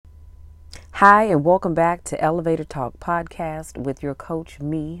Hi, and welcome back to Elevator Talk Podcast with your coach,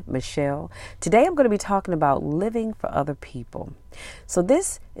 me, Michelle. Today I'm going to be talking about living for other people. So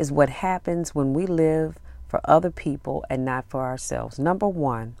this is what happens when we live for other people and not for ourselves. Number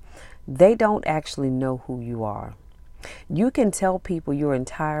one, they don't actually know who you are. You can tell people your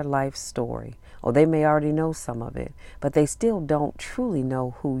entire life story, or they may already know some of it, but they still don't truly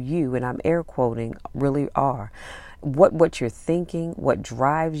know who you, and I'm air quoting, really are. What you're thinking, what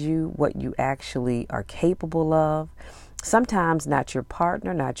drives you, what you actually are capable of. Sometimes not your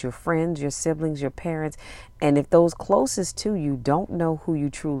partner, not your friends, your siblings, your parents. And if those closest to you don't know who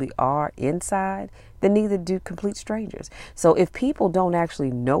you truly are inside, then neither do complete strangers. So if people don't actually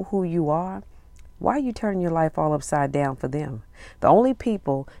know who you are, why are you turning your life all upside down for them? The only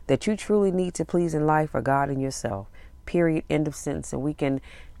people that you truly need to please in life are God and yourself. Period. End of sentence. And we can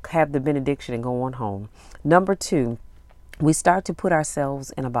have the benediction and go on home. Number two, we start to put ourselves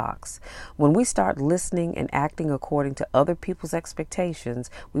in a box. When we start listening and acting according to other people's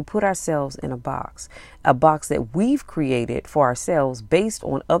expectations, we put ourselves in a box that we've created for ourselves based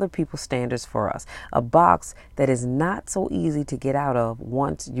on other people's standards for us, a box that is not so easy to get out of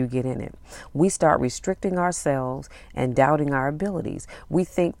once you get in it. We start restricting ourselves and doubting our abilities. We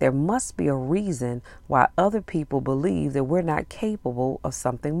think there must be a reason why other people believe that we're not capable of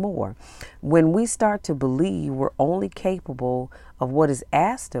something more. When we start to believe we're only capable of what is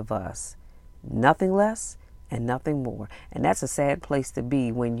asked of us, nothing less and nothing more. And that's a sad place to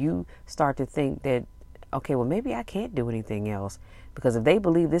be when you start to think that, okay, well, maybe I can't do anything else, because if they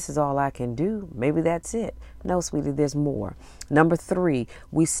believe this is all I can do, maybe that's it. No, sweetie, there's more. Number three,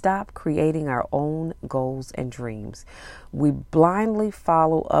 we stop creating our own goals and dreams. We blindly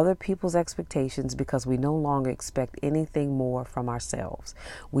follow other people's expectations because we no longer expect anything more from ourselves.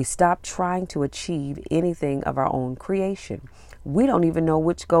 We stop trying to achieve anything of our own creation. We don't even know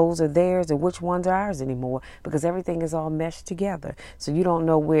which goals are theirs and which ones are ours anymore, because everything is all meshed together. So you don't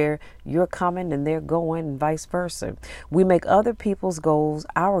know where you're coming and they're going, and vice versa. We make other people's goals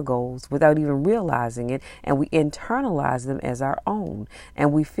our goals without even realizing it, and we internalize them as our own.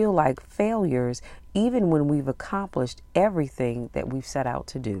 And we feel like failures even when we've accomplished everything that we've set out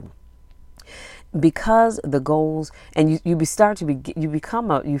to do. Because the goals, and you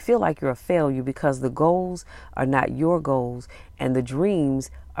feel like you're a failure because the goals are not your goals, and the dreams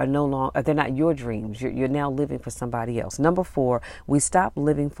are they're not your dreams. You're now living for somebody else. Number four, we stop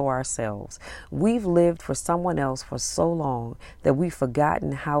living for ourselves. We've lived for someone else for so long that we've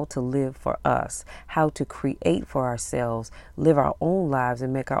forgotten how to live for us, how to create for ourselves, live our own lives,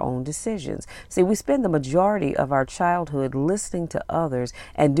 and make our own decisions. See, we spend the majority of our childhood listening to others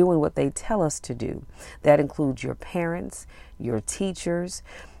and doing what they tell us to do. That includes your parents, your teachers,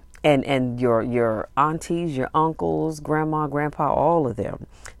 and your aunties, your uncles, grandma, grandpa, all of them.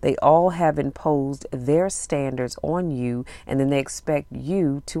 They all have imposed their standards on you, and then they expect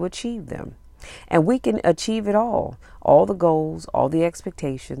you to achieve them. And we can achieve it all the goals, all the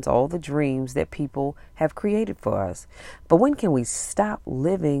expectations, all the dreams that people have created for us. But when can we stop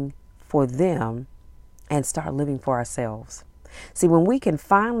living for them and start living for ourselves? See, when we can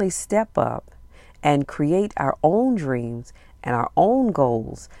finally step up and create our own dreams and our own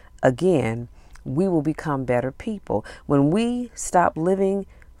goals, again, we will become better people. When we start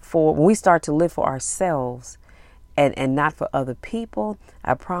to live for ourselves and not for other people,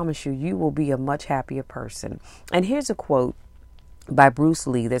 I promise you will be a much happier person. And here's a quote by Bruce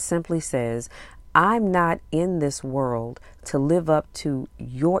Lee that simply says, "I'm not in this world to live up to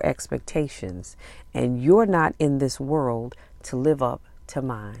your expectations, and you're not in this world to live up to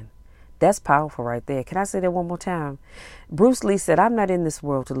mine." That's powerful right there. Can I say that one more time? Bruce Lee said, "I'm not in this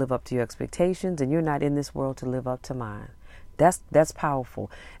world to live up to your expectations, and you're not in this world to live up to mine." That's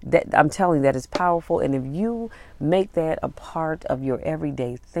powerful. I'm telling you, that is powerful. And if you make that a part of your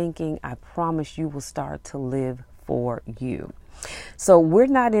everyday thinking, I promise you will start to live for you. So we're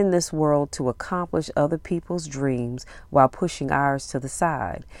not in this world to accomplish other people's dreams while pushing ours to the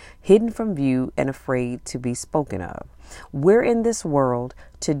side, hidden from view and afraid to be spoken of. We're in this world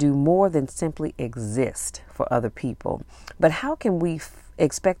to do more than simply exist for other people. But how can we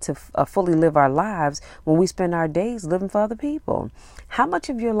expect to fully live our lives when we spend our days living for other people? How much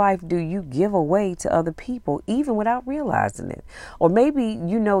of your life do you give away to other people even without realizing it? Or maybe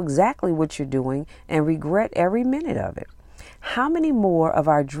you know exactly what you're doing and regret every minute of it. How many more of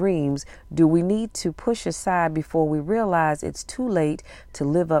our dreams do we need to push aside before we realize it's too late to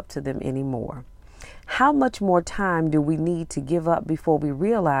live up to them anymore? How much more time do we need to give up before we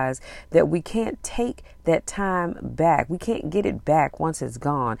realize that we can't take that time back? We can't get it back once it's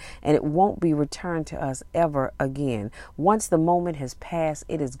gone, and it won't be returned to us ever again. Once the moment has passed,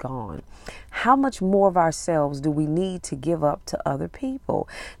 it is gone. How much more of ourselves do we need to give up to other people?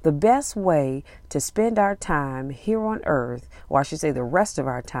 The best way to spend our time here on earth, or I should say the rest of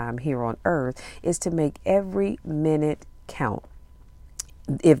our time here on earth, is to make every minute count.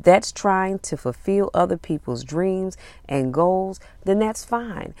 If that's trying to fulfill other people's dreams and goals, then that's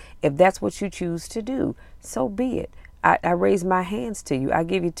fine. If that's what you choose to do, so be it. I raise my hands to you. I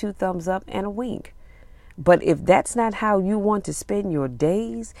give you 2 thumbs up and a wink. But if that's not how you want to spend your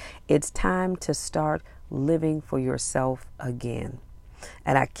days, it's time to start living for yourself again.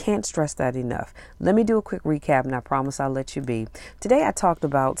 And I can't stress that enough. Let me do a quick recap, and I promise I'll let you be. Today I talked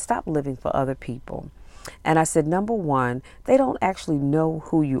about stop living for other people. And I said, number one, they don't actually know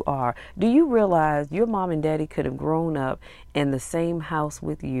who you are. Do you realize your mom and daddy could have grown up in the same house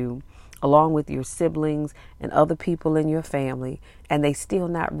with you, along with your siblings and other people in your family, and they still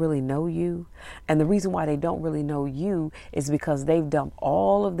not really know you? And the reason why they don't really know you is because they've dumped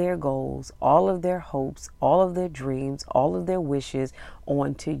all of their goals, all of their hopes, all of their dreams, all of their wishes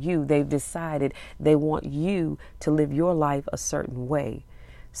onto you. They've decided they want you to live your life a certain way.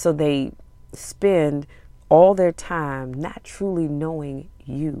 So they spend all their time not truly knowing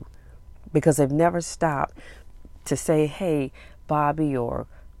you, because they've never stopped to say, hey, Bobby or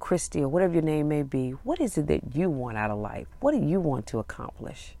Christy or whatever your name may be, what is it that you want out of life? What do you want to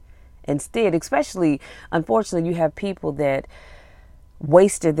accomplish? Instead, especially, unfortunately, you have people that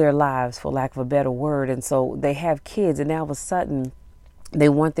wasted their lives, for lack of a better word. And so they have kids, and now all of a sudden they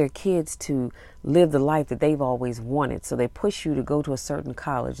want their kids to live the life that they've always wanted. So they push you to go to a certain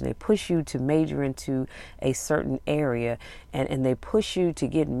college, and they push you to major into a certain area, and they push you to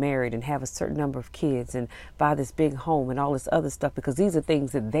get married and have a certain number of kids and buy this big home and all this other stuff, because these are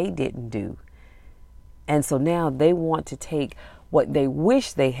things that they didn't do. And so now they want to take what they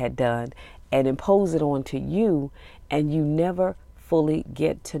wish they had done and impose it onto you, and you never fully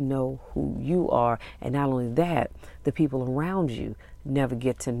get to know who you are. And not only that, the people around you never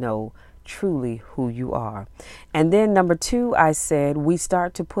get to know truly who you are. And then number 2, I said we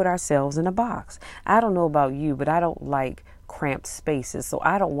start to put ourselves in a box. I don't know about you, but I don't like cramped spaces, so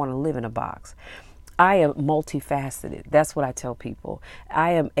I don't want to live in a box. I am multifaceted. That's what I tell people.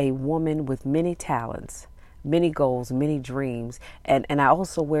 I am a woman with many talents, many goals, many dreams, and I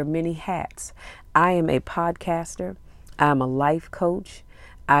also wear many hats. I am a podcaster. I'm a life coach.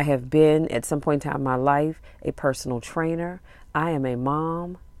 I have been, at some point in time in my life, a personal trainer. I am a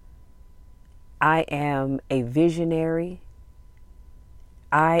mom. I am a visionary.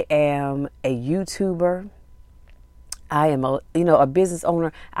 I am a YouTuber. I am a business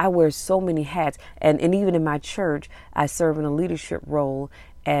owner. I wear so many hats. And even in my church, I serve in a leadership role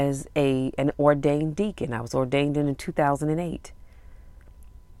as an ordained deacon. I was ordained in 2008.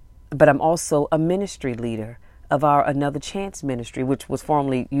 But I'm also a ministry leader of our Another Chance ministry, which was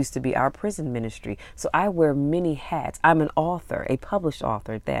formerly used to be our prison ministry. So I wear many hats. I'm an author, a published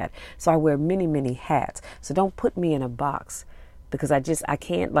author at that. So I wear many, many hats. So don't put me in a box, because I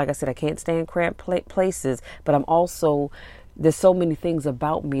can't, like I said, I can't stand cramped places, but there's so many things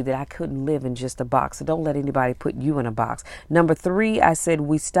about me that I couldn't live in just a box. So don't let anybody put you in a box. Number 3, I said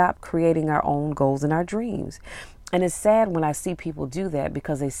we stop creating our own goals and our dreams. And it's sad when I see people do that,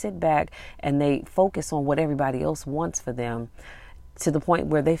 because they sit back and they focus on what everybody else wants for them, to the point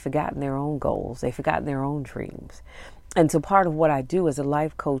where they've forgotten their own goals. They've forgotten their own dreams. And so part of what I do as a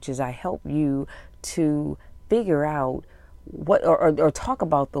life coach is I help you to figure out what, or talk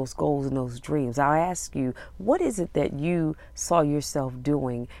about those goals and those dreams. I'll ask you, what is it that you saw yourself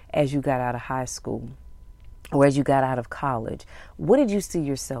doing as you got out of high school or as you got out of college? What did you see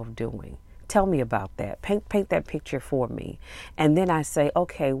yourself doing? Tell me about that. Paint that picture for me. And then I say,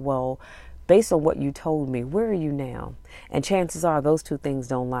 okay, well, based on what you told me, where are you now? And chances are those 2 things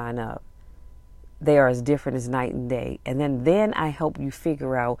don't line up. They are as different as night and day. And then I help you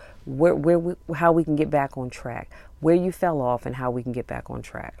figure out how we can get back on track, where you fell off and how we can get back on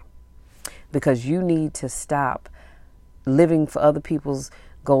track. Because you need to stop living for other people's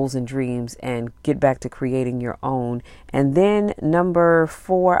goals and dreams and get back to creating your own. And then number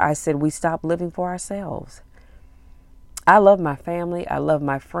 4, I said we stop living for ourselves. I love my family. I love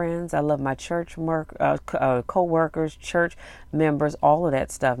my friends. I love my church co-workers, church members, all of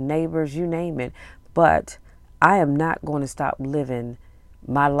that stuff, neighbors, you name it. But I am not going to stop living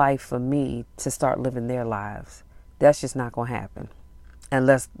my life for me to start living their lives. That's just not going to happen.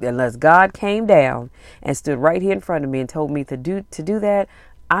 Unless God came down and stood right here in front of me and told me to do that,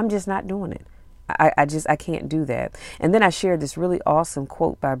 I'm just not doing it. I can't do that. And then I shared this really awesome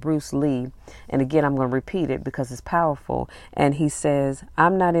quote by Bruce Lee. And again, I'm going to repeat it because it's powerful. And he says,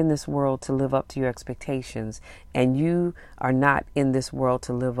 I'm not in this world to live up to your expectations. And you are not in this world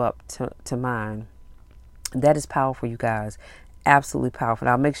to live up to mine. That is powerful, you guys. Absolutely powerful.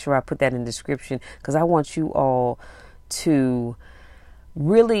 And I'll make sure I put that in the description because I want you all to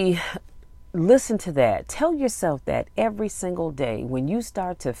really listen to that. Tell yourself that every single day when you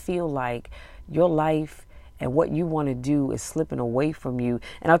start to feel like your life and what you want to do is slipping away from you.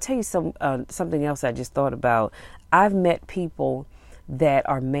 And I'll tell you something else I just thought about. I've met people that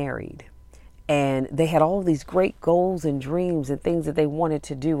are married and they had all these great goals and dreams and things that they wanted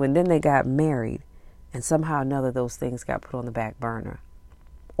to do. And then they got married and somehow or another those things got put on the back burner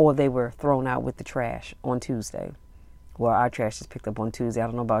or they were thrown out with the trash on Tuesday. Well, our trash is picked up on Tuesday. I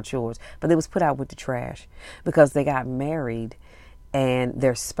don't know about yours, but it was put out with the trash because they got married and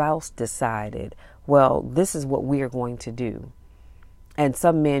their spouse decided, well, this is what we are going to do. And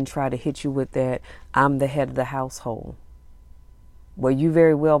some men try to hit you with that, I'm the head of the household. Well, you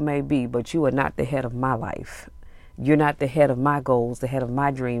very well may be, but you are not the head of my life. You're not the head of my goals, the head of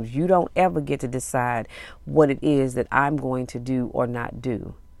my dreams. You don't ever get to decide what it is that I'm going to do or not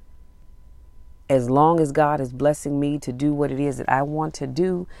do. As long as God is blessing me to do what it is that I want to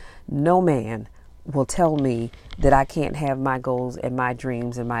do, no man will tell me that I can't have my goals and my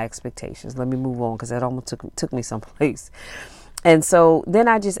dreams and my expectations. Let me move on because that almost took me someplace. And so then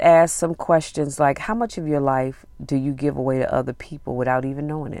I just asked some questions like, how much of your life do you give away to other people without even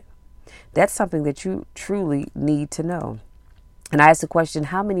knowing it? That's something that you truly need to know. And I asked the question,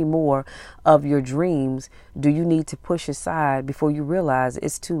 how many more of your dreams do you need to push aside before you realize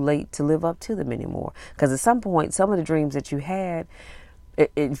it's too late to live up to them anymore? Because at some point, some of the dreams that you had,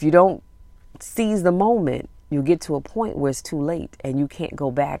 if you don't seize the moment, you'll get to a point where it's too late and you can't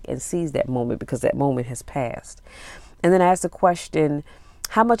go back and seize that moment because that moment has passed. And then I asked the question,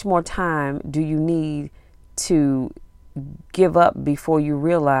 how much more time do you need to give up before you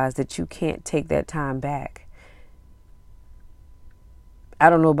realize that you can't take that time back? I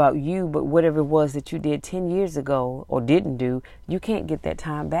don't know about you, but whatever it was that you did 10 years ago or didn't do, you can't get that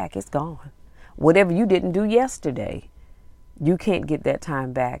time back. It's gone. Whatever you didn't do yesterday, you can't get that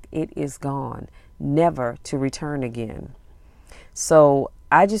time back. It is gone, never to return again. So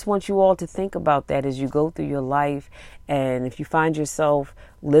I just want you all to think about that as you go through your life. And if you find yourself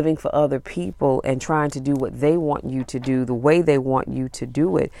living for other people and trying to do what they want you to do, the way they want you to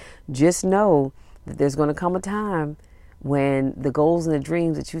do it, just know that there's going to come a time when the goals and the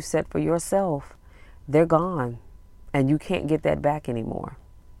dreams that you set for yourself, they're gone and you can't get that back anymore.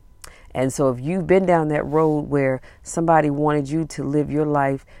 And so if you've been down that road where somebody wanted you to live your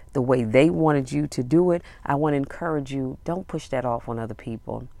life the way they wanted you to do it, I want to encourage you, don't push that off on other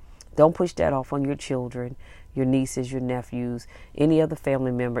people. Don't push that off on your children, your nieces, your nephews, any other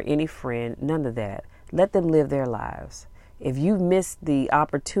family member, any friend, none of that. Let them live their lives. If you missed the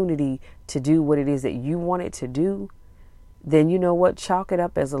opportunity to do what it is that you wanted to do, then you know what? Chalk it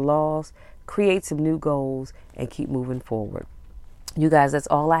up as a loss, create some new goals, and keep moving forward. You guys, that's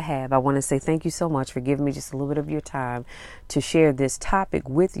all I have. I want to say thank you so much for giving me just a little bit of your time to share this topic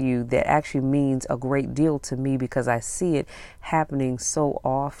with you that actually means a great deal to me because I see it happening so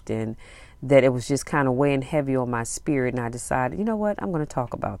often that it was just kind of weighing heavy on my spirit. And I decided, you know what, I'm going to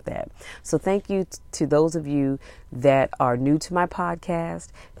talk about that. So thank you to those of you that are new to my podcast.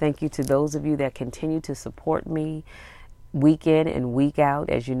 Thank you to those of you that continue to support me week in and week out.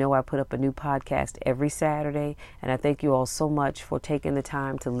 As you know, I put up a new podcast every Saturday, and I thank you all so much for taking the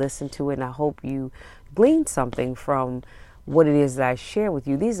time to listen to it, and I hope you gleaned something from what it is that I share with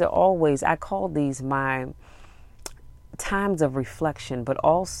you. These are always, I call these my times of reflection, but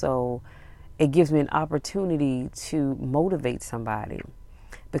also it gives me an opportunity to motivate somebody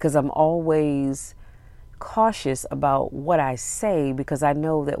because I'm always cautious about what I say because I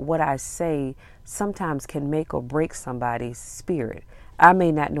know that what I say sometimes can make or break somebody's spirit. I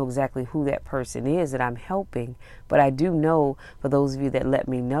may not know exactly who that person is that I'm helping, but I do know, for those of you that let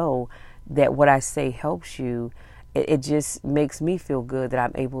me know, that what I say helps you. It just makes me feel good that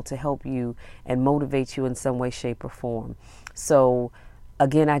I'm able to help you and motivate you in some way, shape, or form. So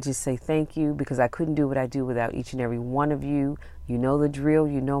again, I just say thank you because I couldn't do what I do without each and every one of you. You know the drill.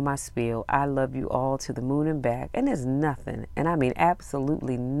 You know my spiel. I love you all to the moon and back. And there's nothing, and I mean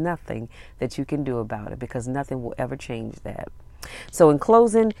absolutely nothing that you can do about it because nothing will ever change that. So in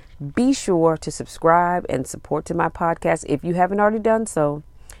closing, be sure to subscribe and support to my podcast if you haven't already done so.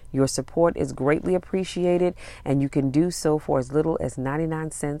 Your support is greatly appreciated, and you can do so for as little as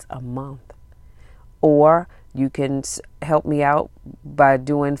 99 cents a month. Or you can help me out by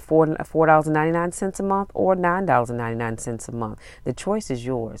doing $4.99 a month or $9.99 a month. The choice is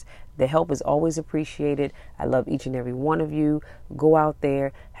yours. The help is always appreciated. I love each and every one of you. Go out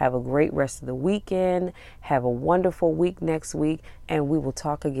there, have a great rest of the weekend, have a wonderful week next week, and we will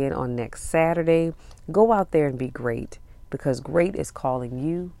talk again on next Saturday. Go out there and be great, because great is calling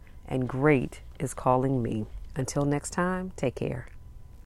you and great is calling me. Until next time, take care.